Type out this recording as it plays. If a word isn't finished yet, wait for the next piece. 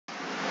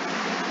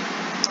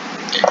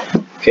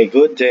Okay,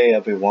 good day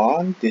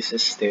everyone. This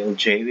is still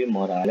JV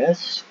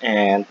Morales,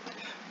 and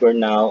we're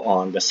now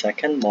on the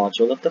second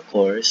module of the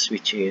course,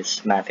 which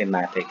is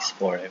Mathematics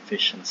for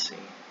Efficiency.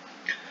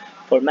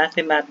 For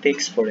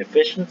Mathematics for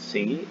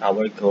Efficiency,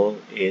 our goal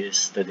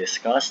is to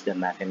discuss the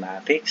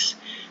mathematics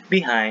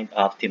behind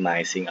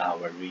optimizing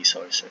our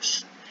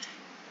resources.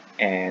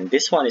 And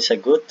this one is a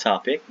good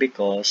topic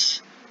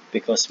because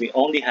we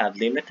only have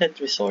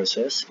limited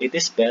resources, it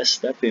is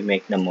best that we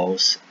make the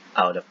most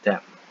out of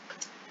them.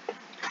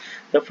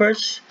 The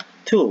first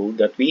tool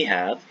that we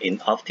have in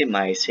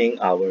optimizing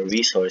our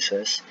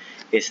resources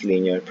is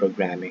linear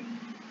programming.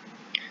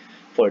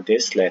 For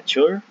this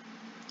lecture,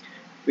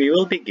 we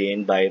will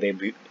begin by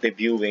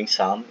reviewing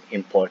some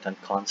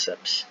important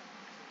concepts.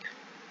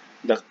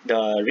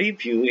 The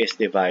review is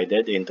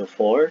divided into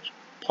four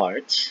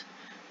parts.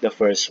 The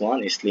first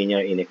one is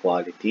linear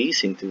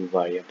inequalities into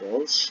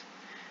variables.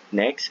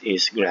 Next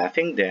is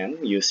graphing them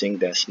using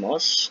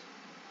desmos.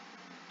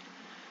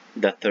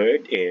 The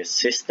third is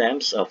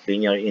systems of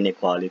linear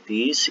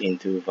inequalities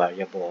into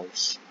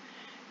variables.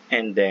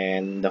 And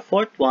then the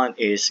fourth one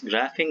is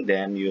graphing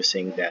them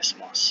using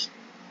desmos.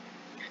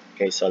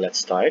 Okay, so let's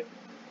start.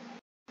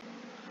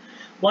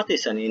 What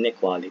is an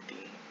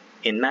inequality?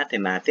 In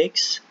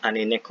mathematics, an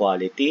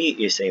inequality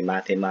is a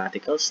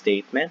mathematical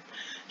statement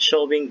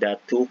showing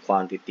that two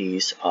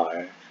quantities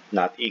are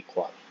not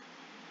equal.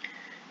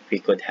 We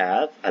could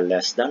have a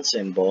less than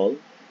symbol,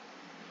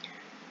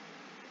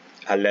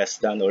 a less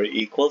than or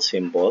equal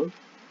symbol.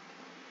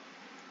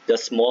 The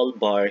small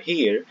bar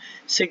here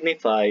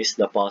signifies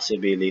the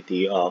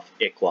possibility of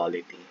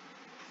equality.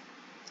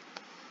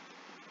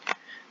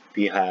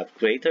 We have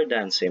greater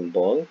than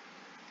symbol,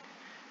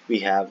 we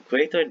have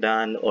greater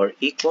than or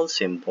equal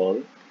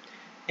symbol,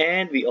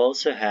 and we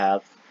also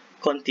have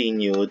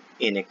continued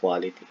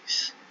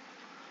inequalities.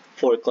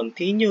 For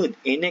continued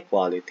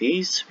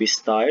inequalities,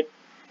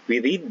 we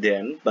read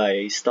them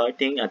by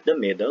starting at the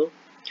middle.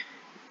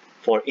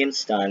 For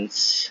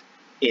instance,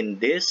 in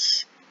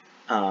this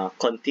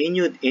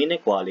continued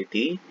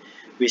inequality,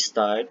 we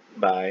start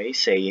by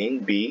saying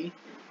B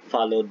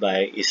followed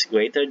by is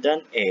greater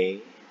than A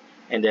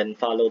and then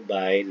followed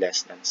by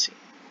less than C.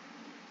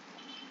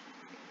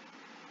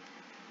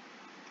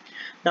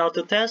 Now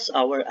to test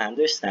our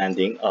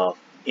understanding of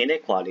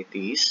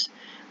inequalities,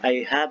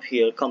 I have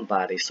here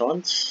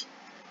comparisons,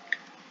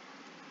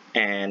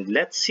 and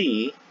let's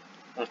see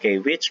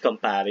which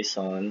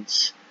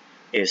comparisons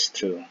is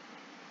true.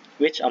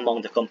 Which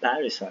among the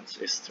comparisons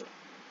is true?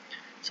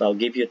 So I'll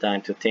give you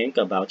time to think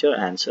about your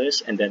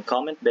answers and then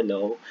comment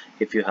below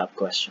if you have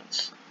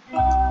questions.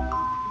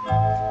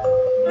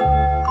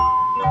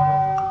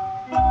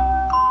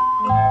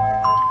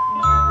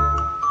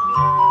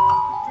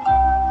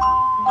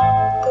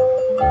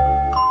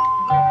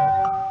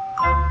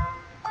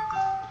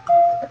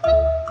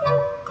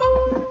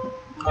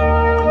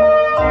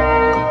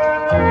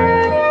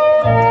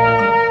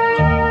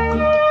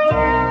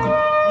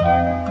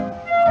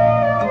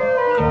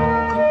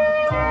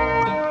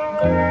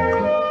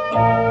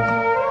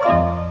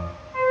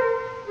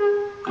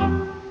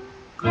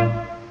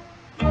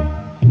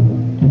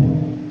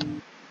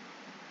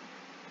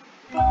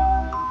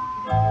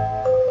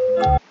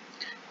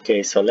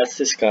 Okay, so let's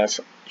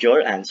discuss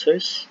your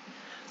answers.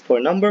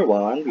 For number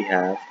 1, we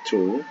have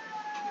true.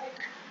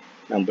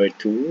 Number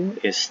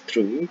 2 is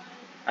true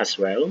as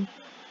well.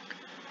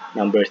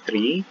 Number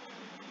 3,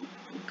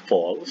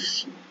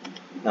 false.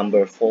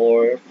 Number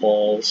 4,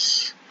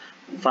 false.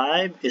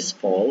 5 is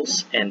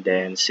false, and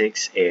then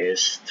 6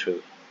 is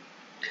true.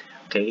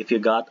 Okay, if you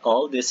got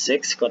all these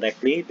 6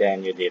 correctly,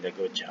 then you did a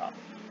good job.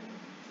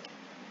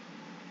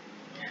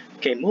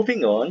 Okay,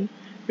 moving on,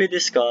 we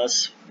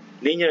discuss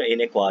linear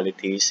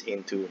inequalities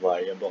into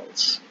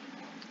variables.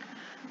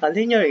 A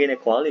linear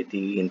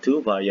inequality in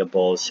two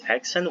variables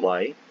x and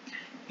y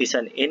is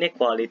an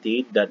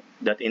inequality that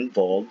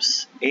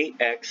involves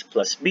ax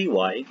plus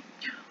by,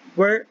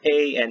 where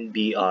a and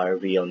b are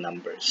real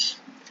numbers.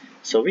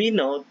 So we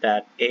note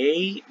that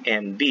a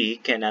and b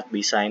cannot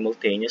be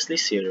simultaneously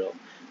 0,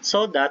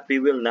 so that we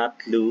will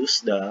not lose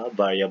the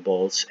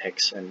variables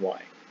x and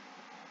y.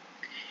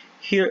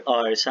 Here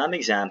are some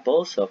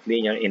examples of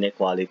linear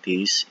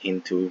inequalities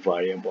in two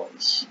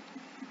variables.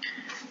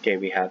 Okay,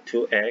 we have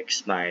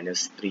 2x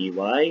minus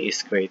 3y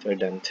is greater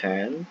than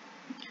 10.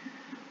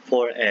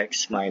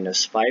 4x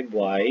minus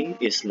 5y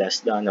is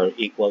less than or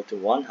equal to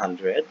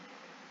 100.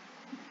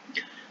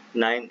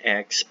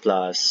 9x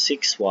plus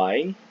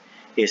 6y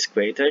is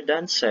greater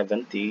than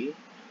 70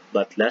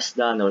 but less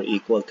than or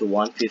equal to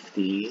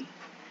 150.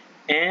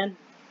 And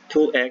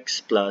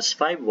 2x plus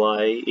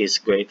 5y is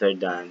greater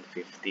than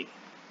 50.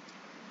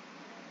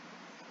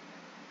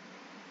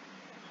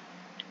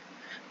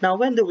 Now,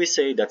 when do we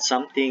say that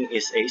something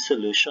is a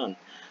solution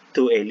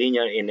to a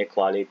linear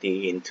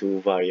inequality in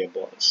two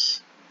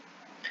variables?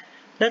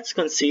 Let's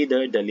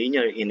consider the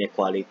linear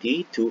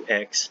inequality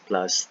 2x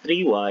plus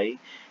 3y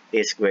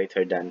is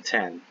greater than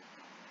 10.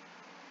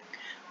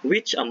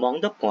 Which among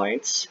the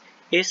points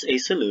is a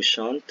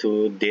solution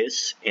to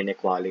this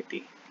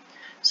inequality?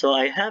 So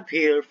I have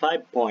here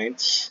 5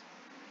 points.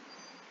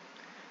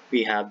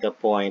 We have the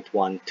point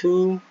 1,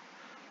 2,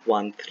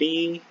 1,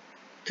 3,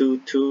 2,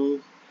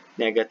 2,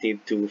 negative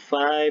 2,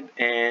 5,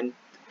 and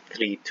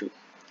 3, 2.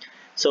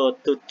 So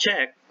to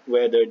check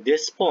whether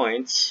this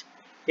points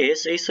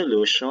is a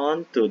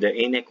solution to the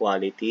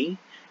inequality,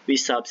 we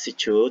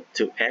substitute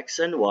to x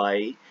and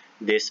y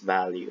these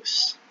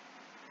values.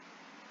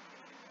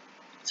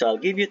 So I'll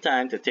give you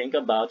time to think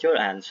about your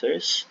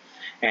answers,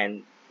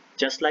 and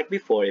just like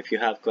before, if you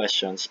have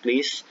questions,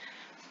 please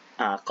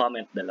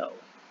comment below.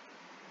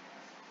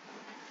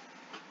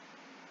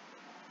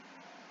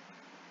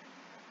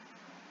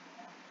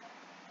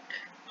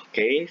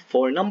 Okay,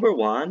 for number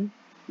 1,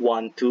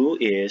 1, 2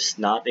 is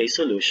not a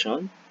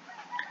solution.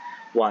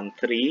 1,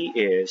 3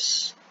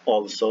 is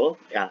also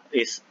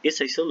is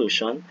a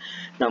solution.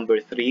 Number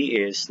 3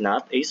 is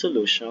not a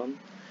solution.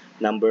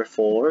 Number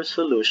 4,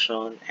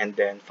 solution. And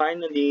then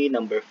finally,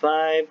 number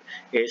 5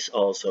 is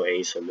also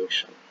a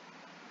solution.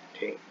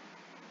 Okay.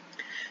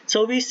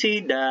 So we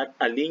see that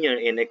a linear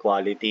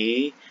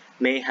inequality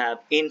may have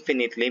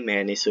infinitely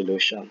many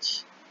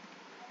solutions.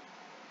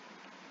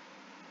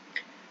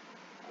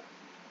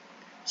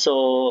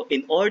 So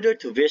in order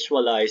to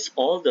visualize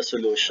all the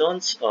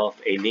solutions of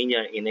a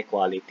linear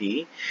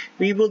inequality,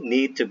 we would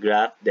need to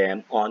graph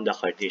them on the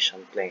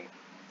Cartesian plane.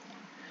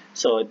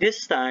 So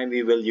this time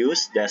we will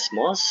use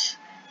Desmos.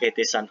 It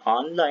is an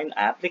online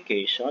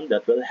application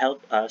that will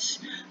help us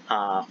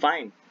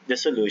find the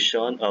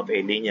solution of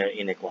a linear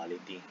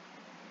inequality.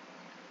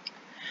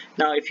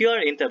 Now, if you are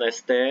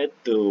interested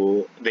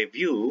to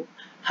review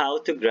how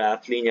to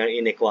graph linear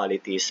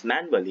inequalities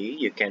manually,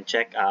 you can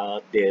check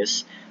out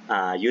this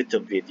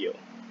YouTube video.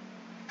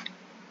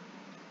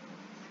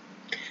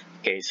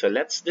 Okay, so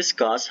let's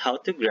discuss how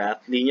to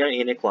graph linear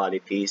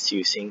inequalities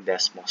using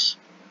Desmos.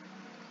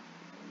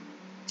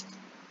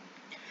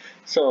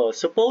 So,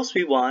 suppose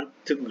we want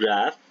to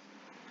graph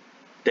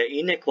the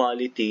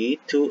inequality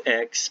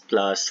 2x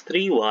plus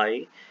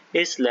 3y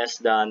is less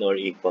than or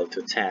equal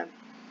to 10.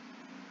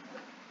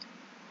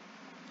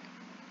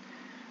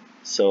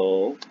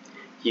 So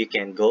you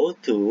can go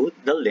to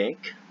the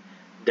link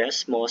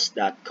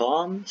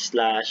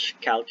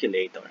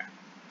desmos.com/calculator.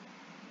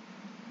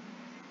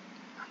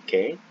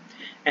 Okay,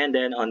 and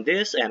then on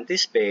this empty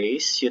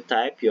space, you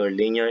type your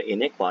linear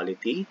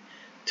inequality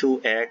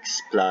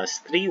 2x plus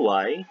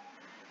 3y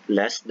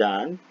less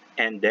than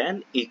and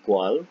then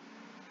equal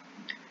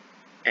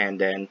and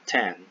then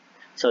 10.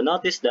 So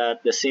notice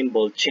that the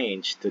symbol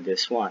changed to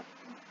this one.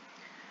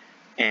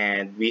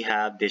 And we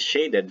have the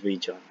shaded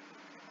region.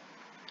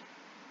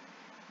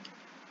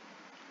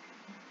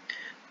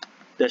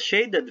 The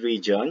shaded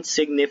region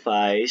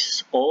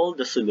signifies all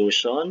the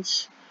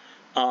solutions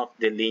of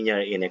the linear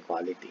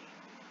inequality.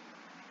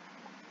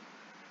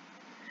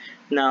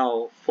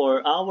 Now,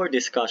 for our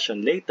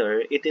discussion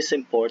later, it is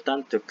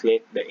important to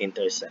click the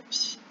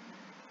intercepts.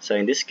 So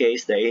in this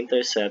case, the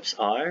intercepts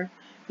are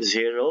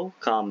 0,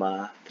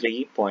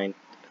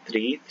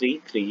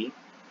 3.333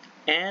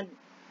 and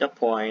the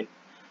point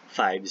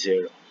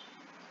 50.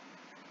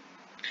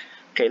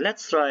 Okay,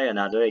 let's try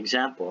another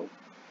example.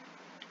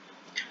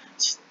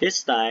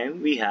 This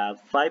time we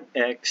have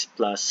 5x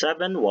plus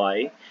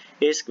 7y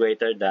is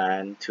greater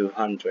than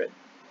 200.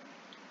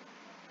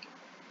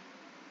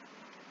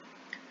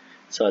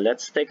 So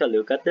let's take a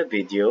look at the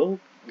video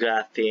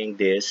graphing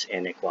this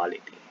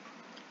inequality.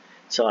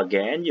 So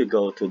again, you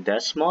go to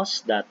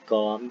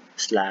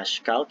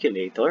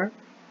desmos.com/calculator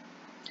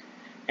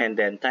and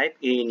then type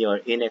in your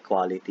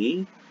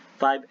inequality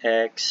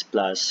 5x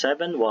plus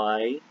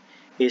 7y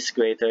is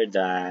greater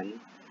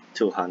than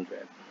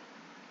 200.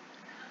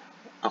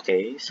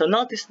 Okay, so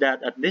notice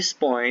that at this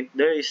point,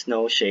 there is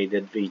no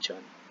shaded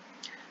region.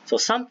 So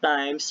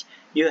sometimes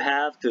you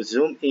have to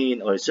zoom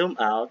in or zoom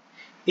out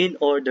in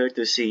order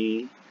to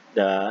see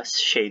the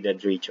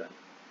shaded region.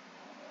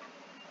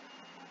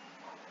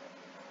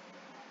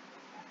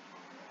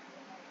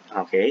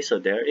 Okay, so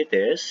there it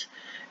is.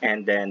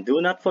 And then do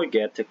not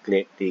forget to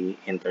click the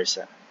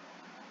intercept.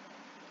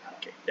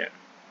 Okay, there.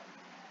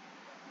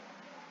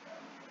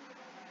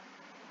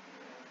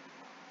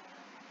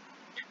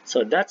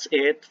 So that's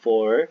it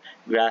for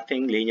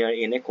graphing linear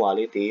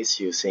inequalities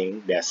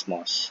using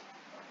Desmos.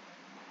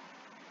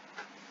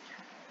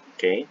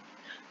 Okay,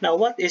 now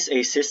what is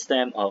a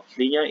system of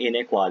linear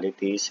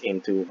inequalities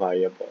in two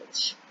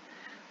variables?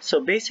 So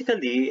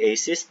basically, a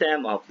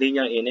system of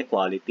linear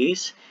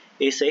inequalities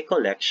is a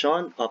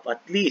collection of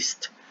at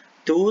least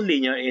two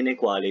linear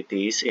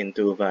inequalities in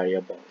two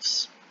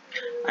variables.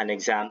 An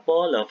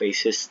example of a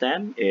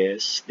system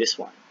is this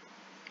one.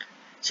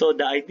 So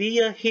the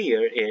idea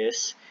here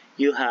is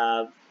you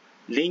have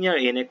linear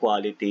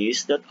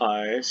inequalities that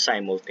are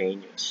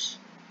simultaneous.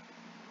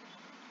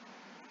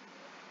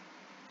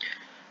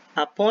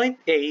 A point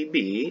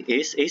AB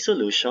is a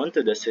solution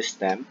to the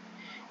system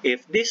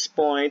if this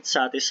point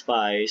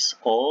satisfies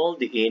all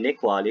the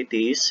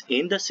inequalities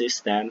in the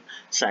system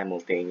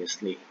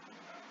simultaneously.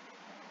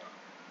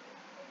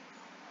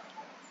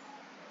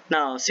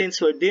 Now, since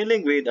we're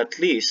dealing with at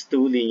least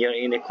two linear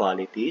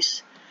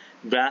inequalities,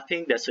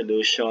 Graphing the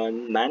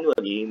solution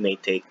manually may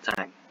take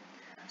time.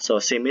 So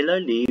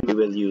similarly, we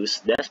will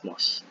use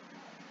desmos.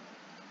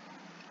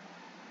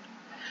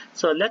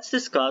 So let's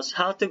discuss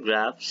how to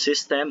graph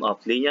system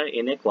of linear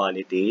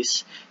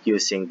inequalities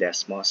using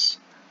desmos.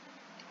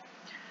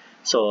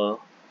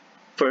 So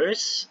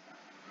first,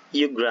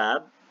 you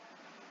grab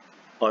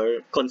or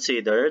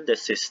consider the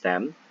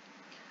system,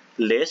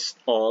 list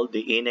all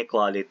the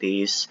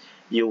inequalities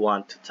you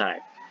want to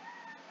type,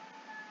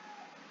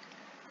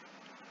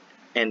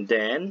 and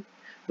then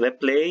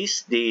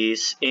replace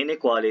these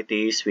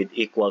inequalities with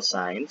equal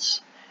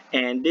signs,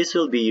 and this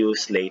will be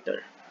used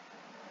later.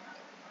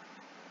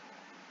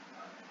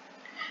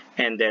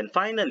 And then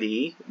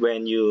finally,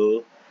 when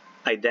you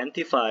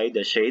identify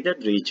the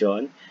shaded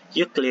region,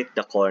 you click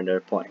the corner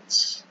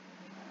points.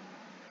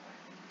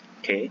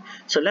 Okay,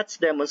 so let's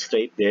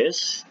demonstrate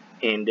this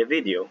in the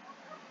video.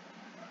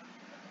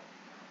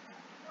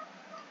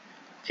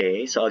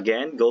 Okay, so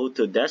again, go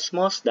to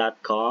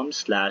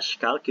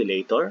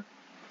desmos.com/calculator,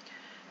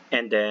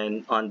 and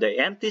then on the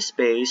empty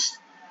space,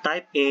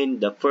 type in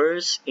the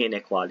first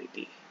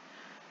inequality.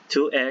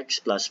 2x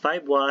plus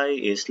 5y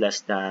is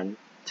less than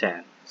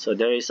 10. So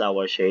there is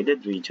our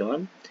shaded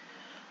region.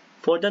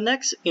 For the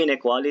next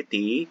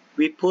inequality,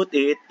 we put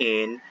it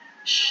in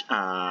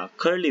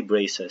curly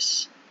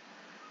braces.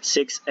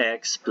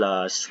 6x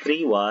plus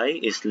 3y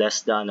is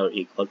less than or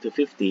equal to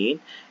 15,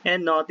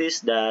 and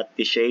notice that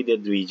the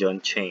shaded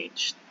region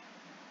changed.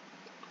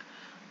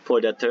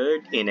 For the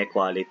third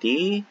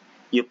inequality,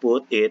 you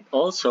put it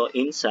also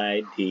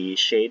inside the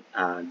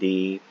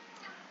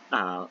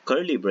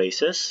curly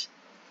braces,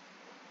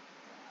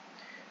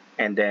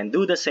 and then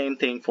do the same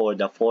thing for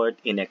the fourth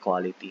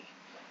inequality,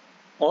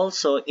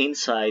 also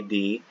inside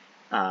the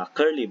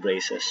curly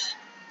braces.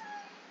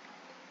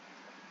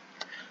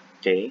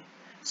 Okay,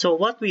 so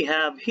what we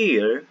have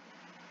here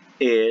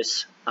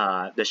is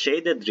the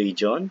shaded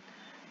region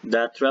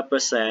that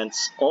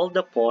represents all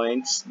the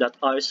points that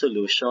are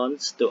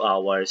solutions to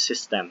our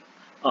system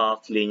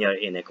of linear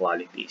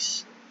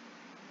inequalities.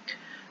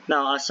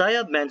 Now, as I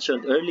have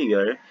mentioned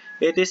earlier,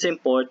 it is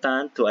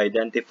important to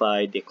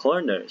identify the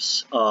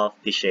corners of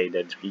the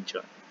shaded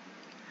region.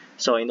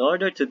 So in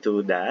order to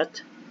do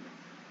that,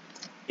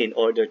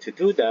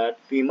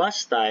 we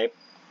must type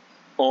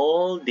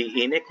all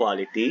the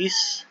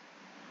inequalities,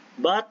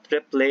 but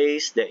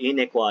replace the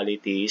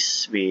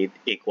inequalities with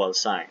equal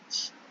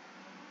signs.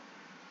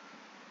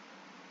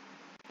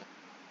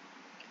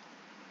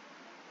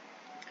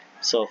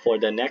 So for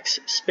the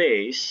next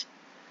space,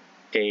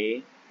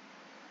 okay,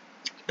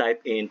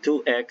 type in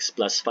 2x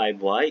plus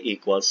 5y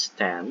equals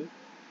 10.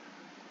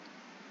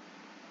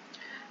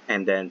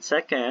 And then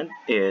second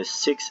is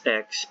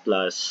 6x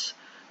plus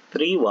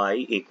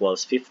 3y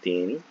equals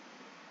 15.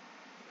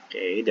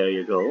 Okay, there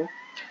you go.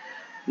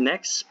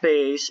 Next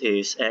space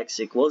is x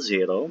equals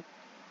 0.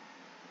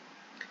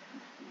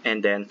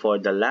 And then for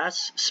the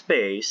last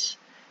space,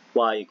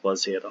 y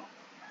equals 0.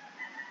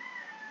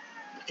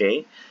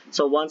 Okay,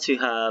 so once you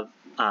have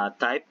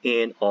typed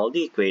in all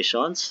the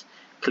equations,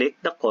 click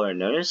the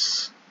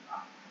corners.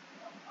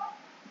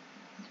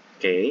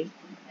 Okay,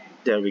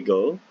 there we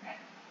go.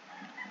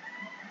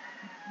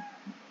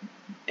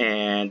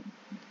 And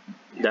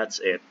that's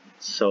it.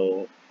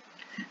 So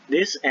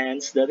this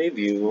ends the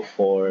review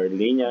for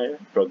linear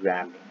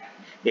programming.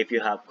 If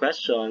you have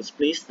questions,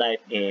 please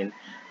type in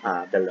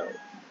below.